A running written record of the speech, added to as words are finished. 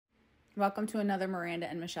Welcome to another Miranda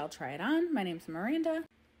and Michelle Try It On. My name's Miranda.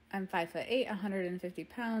 I'm 5'8", 150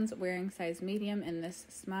 pounds, wearing size medium in this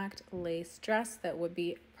smocked lace dress that would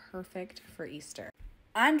be perfect for Easter.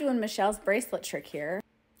 I'm doing Michelle's bracelet trick here.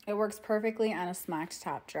 It works perfectly on a smocked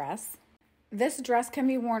top dress. This dress can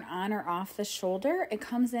be worn on or off the shoulder. It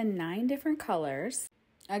comes in 9 different colors.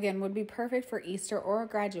 Again, would be perfect for Easter or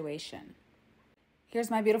graduation.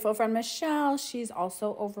 Here's my beautiful friend Michelle. She's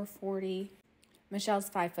also over 40. Michelle's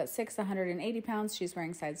 5'6", 180 pounds. She's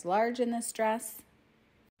wearing size large in this dress.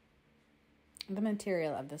 The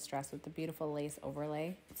material of this dress with the beautiful lace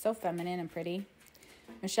overlay. It's so feminine and pretty.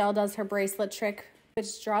 Michelle does her bracelet trick,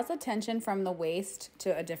 which draws attention from the waist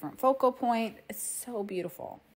to a different focal point. It's so beautiful.